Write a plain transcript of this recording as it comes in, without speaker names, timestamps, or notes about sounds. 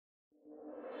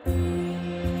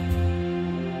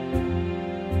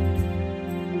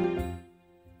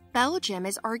Belgium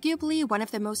is arguably one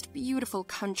of the most beautiful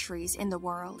countries in the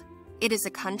world. It is a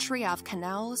country of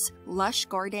canals, lush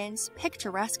gardens,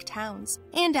 picturesque towns,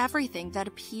 and everything that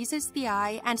appeases the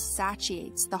eye and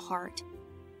satiates the heart.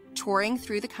 Touring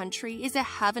through the country is a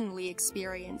heavenly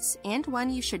experience and one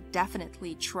you should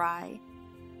definitely try.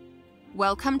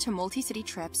 Welcome to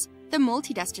MultiCityTrips, the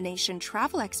multi-destination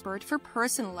travel expert for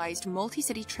personalized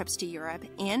multi-city trips to Europe,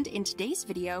 and in today's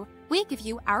video, we give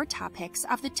you our top picks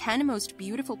of the 10 most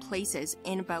beautiful places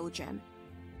in Belgium.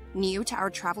 New to our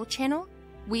travel channel?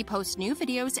 We post new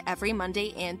videos every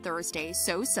Monday and Thursday,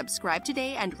 so subscribe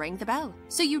today and ring the bell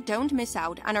so you don't miss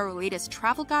out on our latest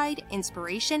travel guide,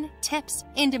 inspiration, tips,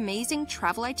 and amazing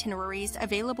travel itineraries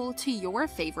available to your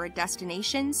favorite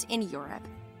destinations in Europe.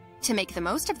 To make the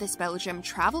most of this Belgium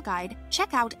travel guide,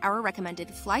 check out our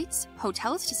recommended flights,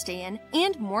 hotels to stay in,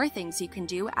 and more things you can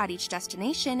do at each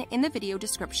destination in the video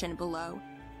description below.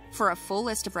 For a full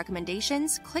list of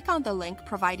recommendations, click on the link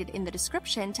provided in the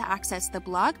description to access the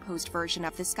blog post version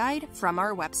of this guide from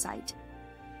our website.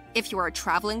 If you are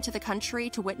traveling to the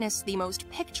country to witness the most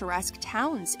picturesque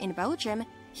towns in Belgium,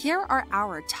 here are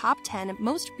our top 10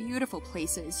 most beautiful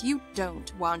places you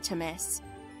don't want to miss.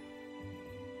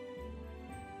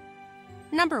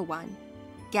 Number 1.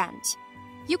 Ghent.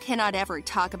 You cannot ever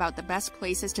talk about the best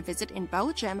places to visit in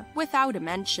Belgium without a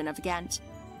mention of Ghent.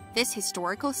 This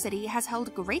historical city has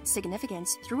held great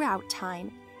significance throughout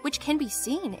time, which can be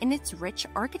seen in its rich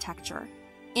architecture.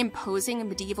 Imposing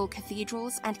medieval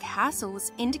cathedrals and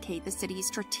castles indicate the city's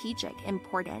strategic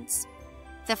importance.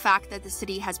 The fact that the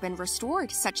city has been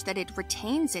restored such that it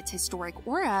retains its historic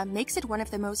aura makes it one of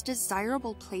the most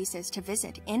desirable places to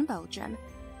visit in Belgium.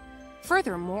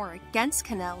 Furthermore, Ghent's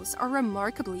canals are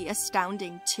remarkably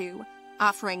astounding too,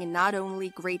 offering not only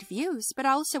great views but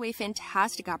also a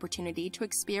fantastic opportunity to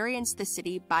experience the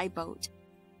city by boat.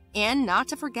 And not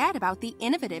to forget about the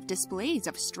innovative displays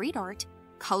of street art.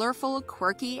 Colorful,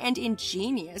 quirky, and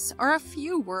ingenious are a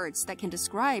few words that can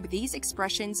describe these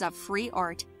expressions of free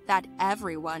art that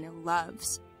everyone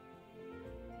loves.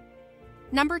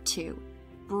 Number 2.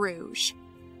 Bruges.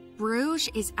 Bruges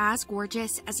is as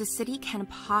gorgeous as a city can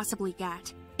possibly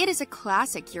get. It is a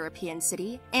classic European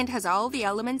city and has all the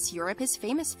elements Europe is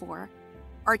famous for.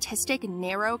 Artistic,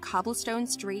 narrow cobblestone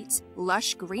streets,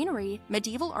 lush greenery,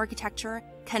 medieval architecture,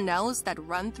 canals that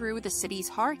run through the city's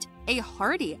heart, a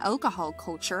hearty alcohol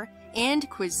culture, and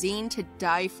cuisine to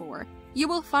die for. You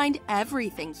will find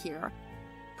everything here.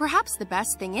 Perhaps the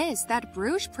best thing is that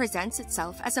Bruges presents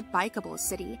itself as a bikeable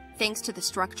city, thanks to the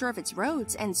structure of its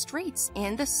roads and streets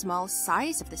and the small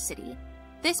size of the city.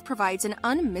 This provides an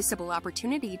unmissable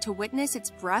opportunity to witness its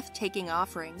breathtaking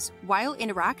offerings while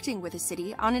interacting with the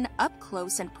city on an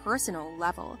up-close and personal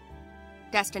level.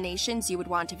 Destinations you would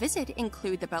want to visit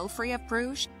include the Belfry of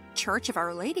Bruges, Church of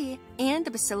Our Lady, and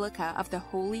the Basilica of the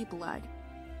Holy Blood.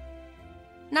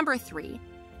 Number 3.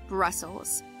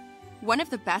 Brussels. One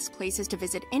of the best places to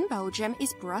visit in Belgium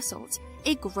is Brussels,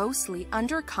 a grossly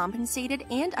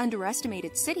undercompensated and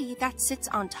underestimated city that sits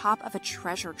on top of a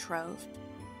treasure trove.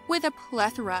 With a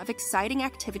plethora of exciting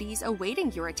activities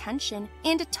awaiting your attention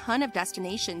and a ton of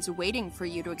destinations waiting for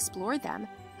you to explore them,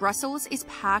 Brussels is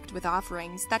packed with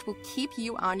offerings that will keep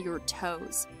you on your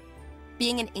toes.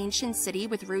 Being an ancient city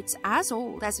with roots as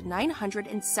old as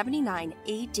 979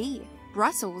 AD,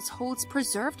 Brussels holds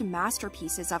preserved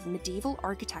masterpieces of medieval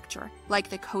architecture, like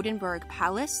the Koudenberg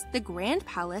Palace, the Grand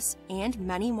Palace, and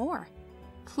many more.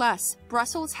 Plus,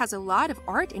 Brussels has a lot of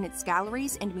art in its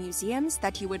galleries and museums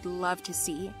that you would love to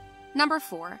see. Number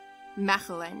 4.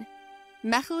 Mechelen.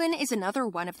 Mechelen is another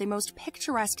one of the most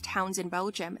picturesque towns in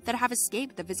Belgium that have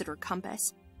escaped the visitor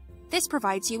compass. This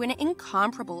provides you an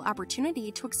incomparable opportunity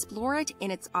to explore it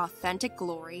in its authentic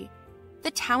glory.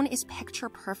 The town is picture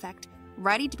perfect,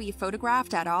 ready to be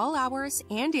photographed at all hours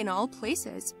and in all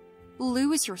places.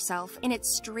 Lose yourself in its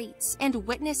streets and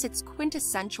witness its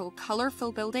quintessential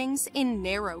colorful buildings in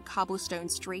narrow cobblestone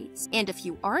streets. And if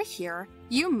you are here,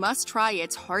 you must try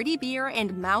its hearty beer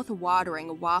and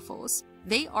mouth-watering waffles.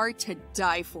 They are to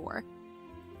die for.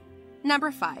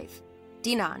 Number 5.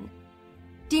 Dinant.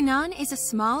 Dinant is a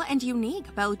small and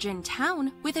unique Belgian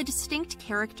town with a distinct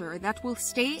character that will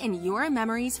stay in your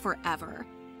memories forever.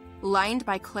 Lined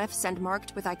by cliffs and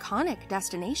marked with iconic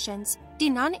destinations,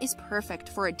 Dinant is perfect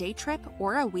for a day trip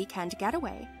or a weekend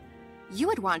getaway. You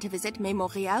would want to visit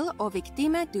Mémorial aux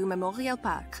Victimes du Mémorial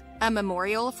Parc, a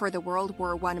memorial for the World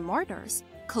War I martyrs,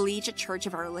 Collegiate Church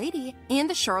of Our Lady, and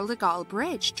the Charles de Gaulle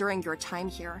Bridge during your time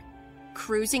here.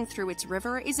 Cruising through its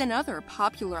river is another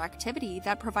popular activity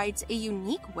that provides a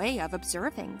unique way of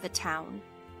observing the town.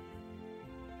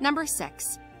 Number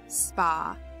 6.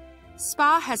 Spa.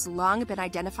 Spa has long been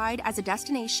identified as a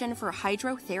destination for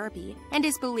hydrotherapy and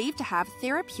is believed to have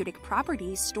therapeutic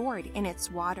properties stored in its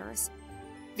waters.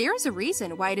 There's a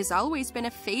reason why it has always been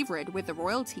a favorite with the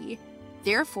royalty.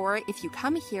 Therefore, if you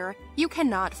come here, you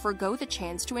cannot forgo the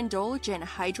chance to indulge in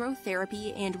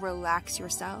hydrotherapy and relax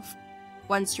yourself.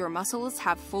 Once your muscles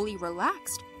have fully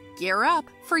relaxed, gear up,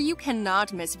 for you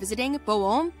cannot miss visiting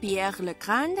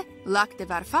Beaune-Pierre-le-Grand, Lac de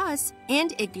Varfas,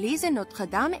 and Église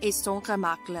Notre-Dame et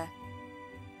Saint-Remacle.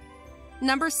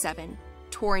 Number 7.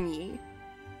 Tourny.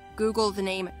 Google the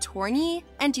name Tourny,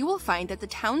 and you will find that the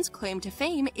town's claim to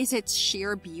fame is its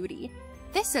sheer beauty.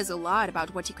 This says a lot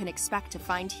about what you can expect to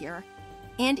find here.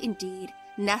 And indeed,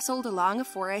 nestled along a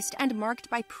forest and marked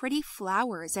by pretty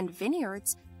flowers and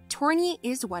vineyards, Tourny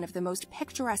is one of the most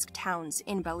picturesque towns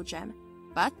in Belgium.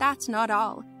 But that's not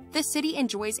all. The city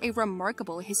enjoys a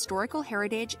remarkable historical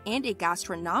heritage and a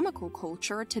gastronomical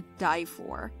culture to die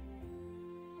for.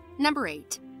 Number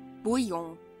 8.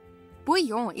 Bouillon.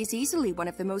 Bouillon is easily one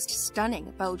of the most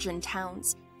stunning Belgian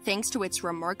towns, thanks to its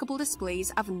remarkable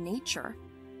displays of nature.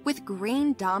 With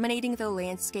green dominating the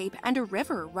landscape and a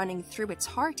river running through its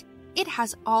heart, it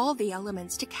has all the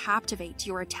elements to captivate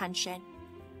your attention.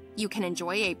 You can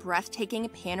enjoy a breathtaking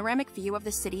panoramic view of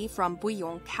the city from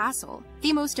Bouillon Castle,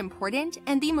 the most important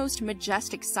and the most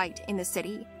majestic site in the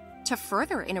city. To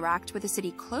further interact with the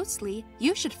city closely,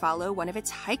 you should follow one of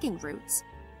its hiking routes.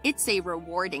 It's a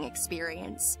rewarding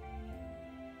experience.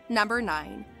 Number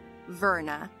 9.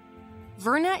 Verna.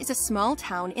 Verna is a small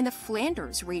town in the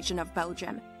Flanders region of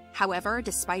Belgium. However,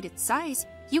 despite its size,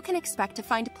 you can expect to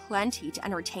find plenty to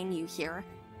entertain you here.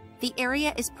 The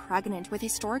area is pregnant with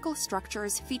historical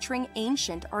structures featuring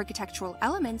ancient architectural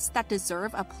elements that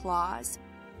deserve applause.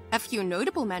 A few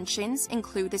notable mentions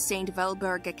include the St.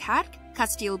 Velberge Kerk,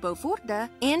 Kasteel Beauvoorde,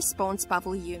 and Spons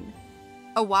Paviljoen.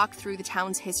 A walk through the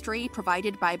town's history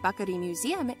provided by Bakkery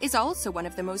Museum is also one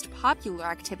of the most popular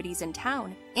activities in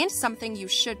town, and something you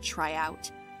should try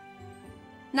out.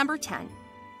 Number 10.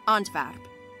 Antwerp.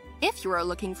 If you are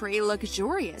looking for a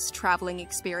luxurious traveling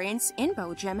experience in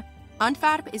Belgium,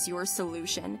 Antwerp is your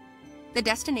solution. The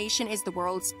destination is the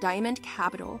world's diamond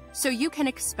capital, so you can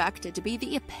expect it to be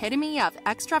the epitome of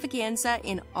extravaganza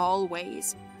in all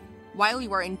ways. While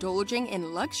you are indulging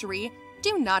in luxury,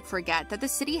 do not forget that the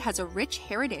city has a rich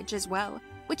heritage as well,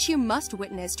 which you must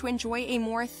witness to enjoy a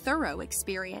more thorough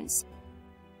experience.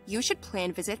 You should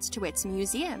plan visits to its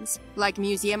museums, like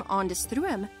Museum aan de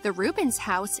Struum, the Rubens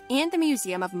House, and the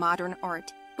Museum of Modern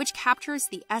Art, which captures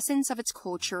the essence of its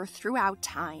culture throughout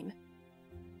time.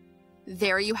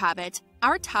 There you have it,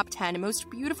 our top 10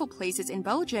 most beautiful places in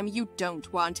Belgium you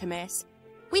don't want to miss.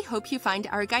 We hope you find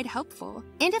our guide helpful,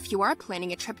 and if you are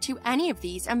planning a trip to any of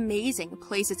these amazing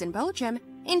places in Belgium,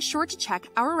 ensure to check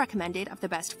our recommended of the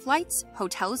best flights,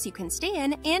 hotels you can stay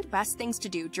in, and best things to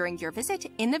do during your visit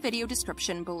in the video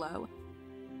description below.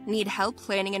 Need help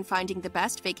planning and finding the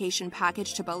best vacation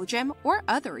package to Belgium or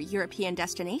other European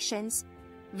destinations?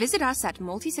 Visit us at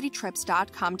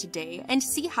MultiCityTrips.com today and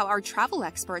see how our travel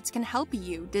experts can help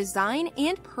you design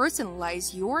and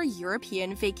personalize your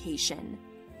European vacation.